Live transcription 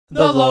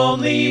The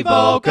Lonely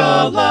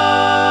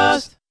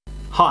Vocalist.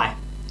 Hi,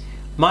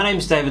 my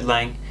name's David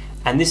Lang,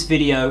 and this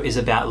video is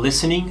about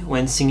listening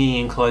when singing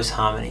in close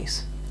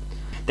harmonies.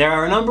 There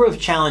are a number of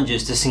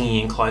challenges to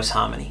singing in close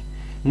harmony,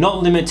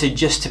 not limited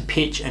just to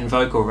pitch and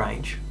vocal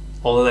range,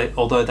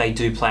 although they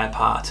do play a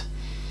part.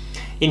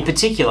 In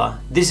particular,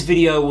 this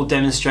video will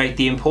demonstrate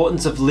the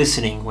importance of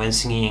listening when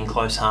singing in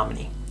close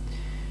harmony.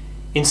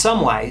 In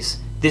some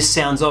ways, this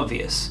sounds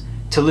obvious,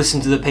 to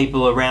listen to the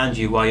people around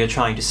you while you're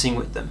trying to sing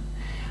with them.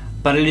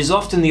 But it is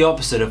often the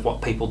opposite of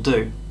what people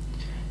do.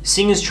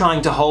 Singers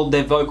trying to hold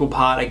their vocal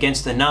part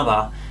against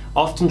another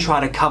often try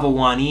to cover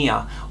one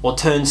ear or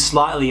turn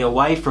slightly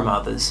away from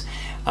others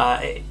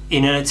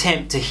in an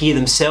attempt to hear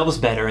themselves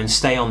better and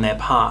stay on their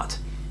part.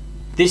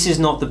 This is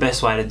not the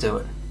best way to do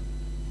it.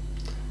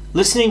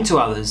 Listening to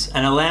others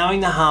and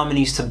allowing the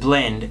harmonies to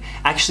blend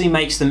actually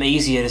makes them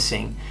easier to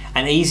sing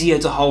and easier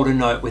to hold a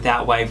note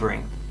without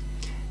wavering.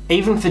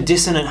 Even for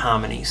dissonant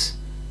harmonies,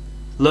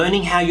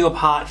 learning how your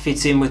part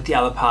fits in with the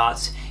other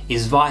parts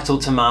is vital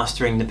to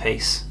mastering the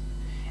piece,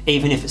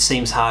 even if it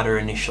seems harder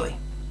initially.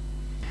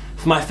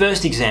 For my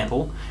first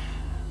example,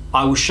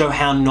 I will show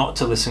how not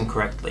to listen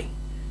correctly.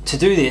 To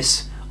do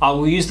this, I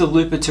will use the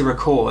looper to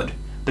record,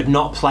 but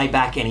not play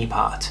back any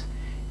part.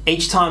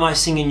 Each time I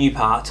sing a new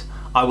part,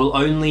 I will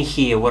only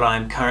hear what I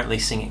am currently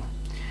singing.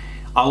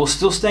 I will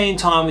still stay in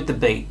time with the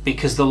beat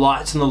because the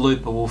lights on the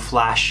looper will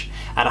flash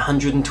at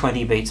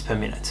 120 beats per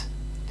minute.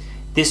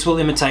 This will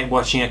imitate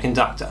watching a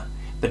conductor,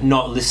 but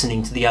not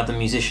listening to the other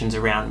musicians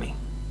around me.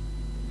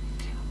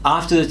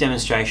 After the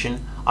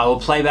demonstration, I will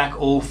play back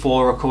all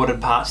 4 recorded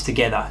parts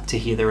together to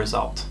hear the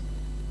result.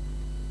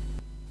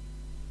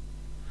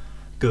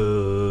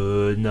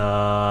 Good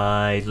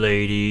night,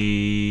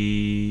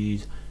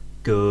 ladies.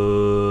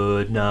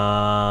 Good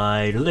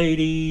night,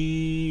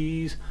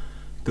 ladies.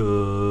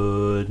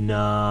 Good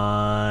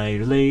night,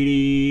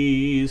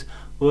 ladies.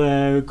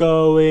 We're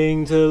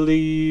going to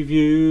leave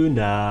you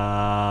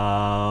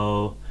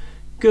now.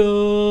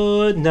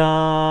 Good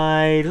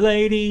night,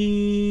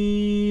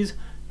 ladies.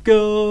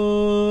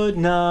 Good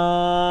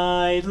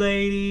night,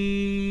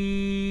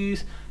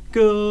 ladies.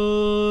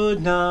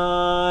 Good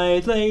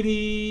night,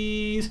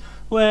 ladies.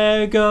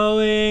 We're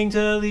going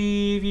to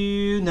leave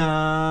you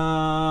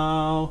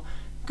now.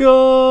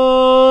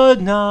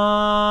 Good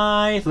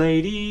night,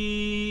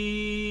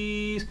 ladies.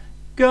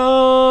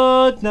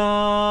 Good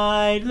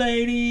night,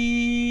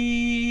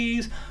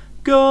 ladies.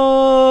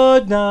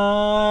 Good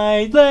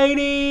night,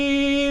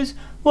 ladies.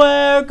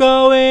 We're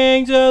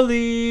going to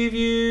leave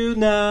you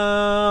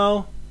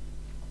now.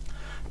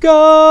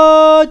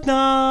 Good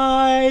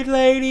night,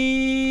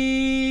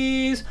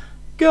 ladies.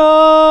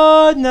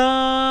 Good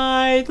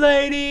night,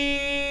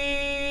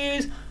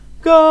 ladies.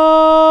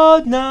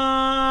 Good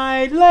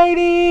night,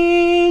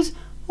 ladies.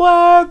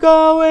 We're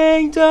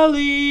going to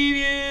leave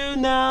you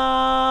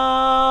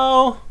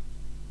now.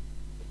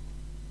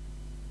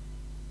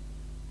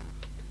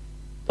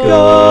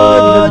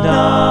 Good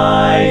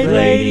night,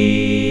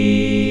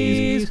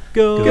 ladies.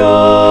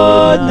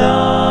 Good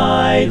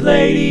night,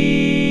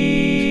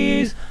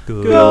 ladies.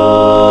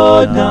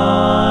 Good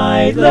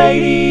night,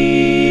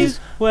 ladies.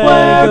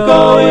 We're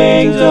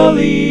going to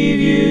leave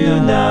you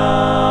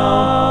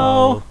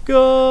now.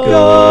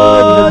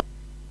 Good.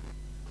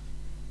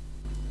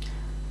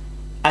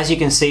 As you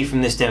can see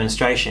from this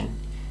demonstration,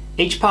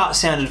 each part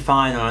sounded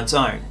fine on its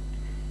own,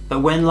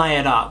 but when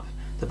layered up,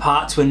 the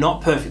parts were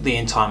not perfectly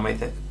in time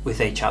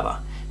with each other.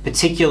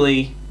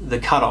 Particularly, the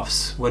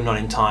cut-offs were not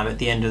in time at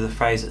the end of the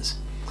phrases.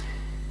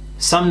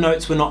 Some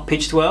notes were not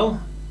pitched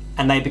well,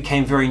 and they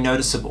became very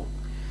noticeable,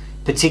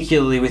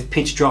 particularly with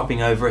pitch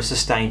dropping over a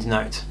sustained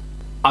note.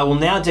 I will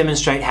now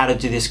demonstrate how to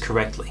do this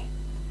correctly,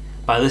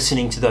 by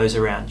listening to those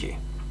around you.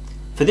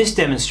 For this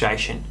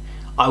demonstration,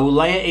 I will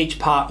layer each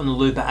part on the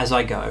looper as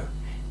I go,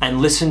 and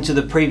listen to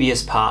the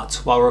previous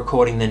parts while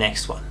recording the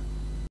next one.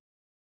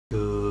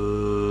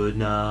 Good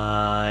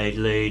night,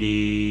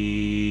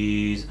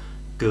 ladies.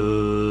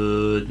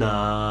 Good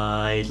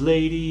night,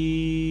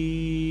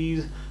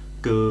 ladies.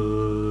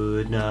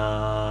 Good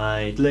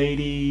night,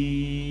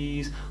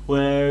 ladies.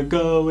 We're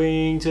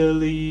going to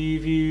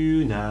leave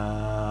you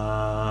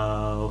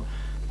now.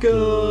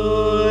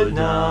 Good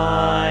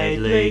night,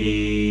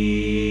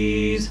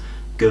 ladies.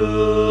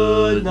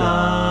 Good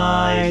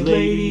night,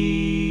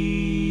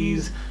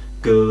 ladies.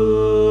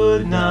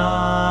 Good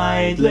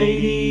night,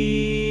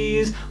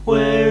 ladies.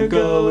 We're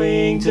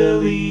going to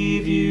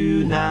leave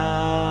you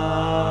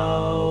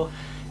now.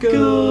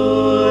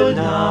 Good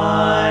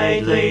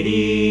night,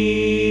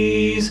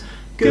 ladies.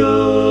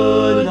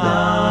 Good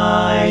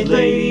night,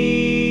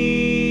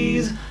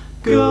 ladies.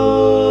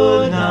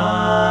 Good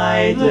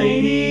night,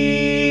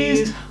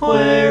 ladies.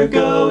 We're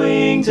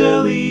going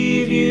to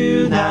leave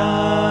you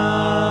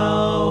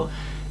now.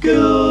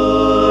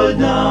 Good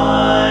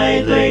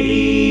night,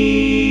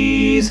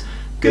 ladies.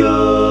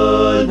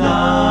 Good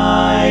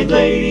night,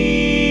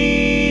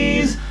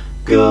 ladies.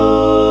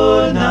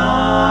 Good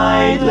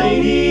night,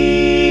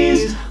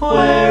 ladies.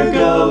 We're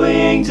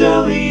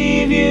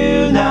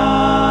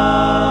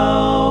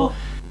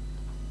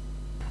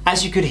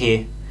As you could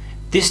hear,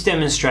 this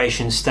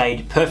demonstration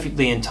stayed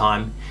perfectly in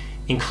time,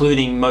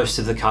 including most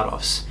of the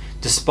cutoffs,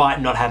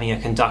 despite not having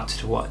a conductor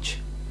to watch.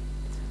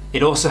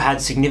 It also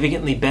had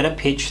significantly better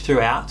pitch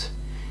throughout,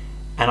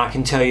 and I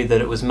can tell you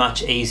that it was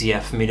much easier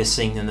for me to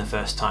sing than the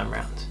first time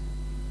round.